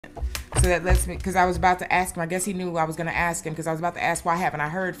So that lets me, because I was about to ask him, I guess he knew I was going to ask him, because I was about to ask, why haven't I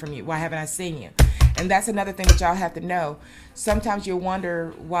heard from you? Why haven't I seen you? And that's another thing that y'all have to know. Sometimes you'll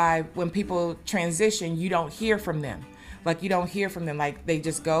wonder why when people transition, you don't hear from them. Like, you don't hear from them. Like, they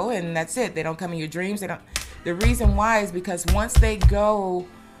just go and that's it. They don't come in your dreams. They don't. The reason why is because once they go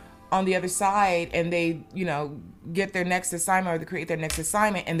on the other side and they, get their next assignment, or they create their next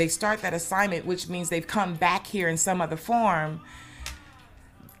assignment, and they start that assignment, which means they've come back here in some other form,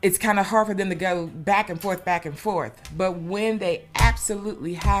 it's kind of hard for them to go back and forth, back and forth. But when they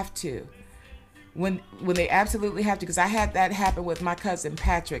absolutely have to, when they absolutely have to, because I had that happen with my cousin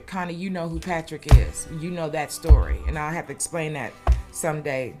Patrick. Connie, you know who Patrick is. You know that story, and I'll have to explain that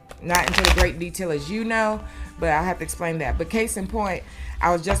someday. Not into the great detail as you know, but I'll have to explain that. But case in point,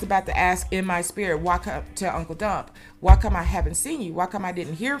 I was just about to ask in my spirit, why come to Uncle Dump? Why come I haven't seen you? Why come I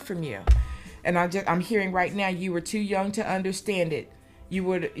didn't hear from you? And I'm hearing right now, you were too young to understand it. You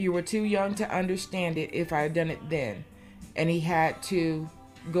were too young to understand it if I had done it then. And he had to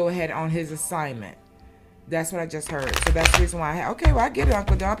go ahead on his assignment. That's what I just heard. So that's the reason why okay, well, I get it,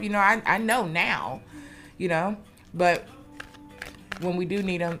 Uncle Dump. I know now, but when we do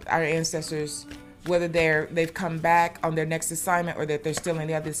need them, our ancestors, whether they've come back on their next assignment or that they're still on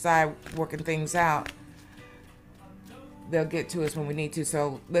the other side working things out, they'll get to us when we need to.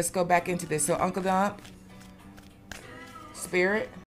 So let's go back into this. So Uncle Dump, Spirit,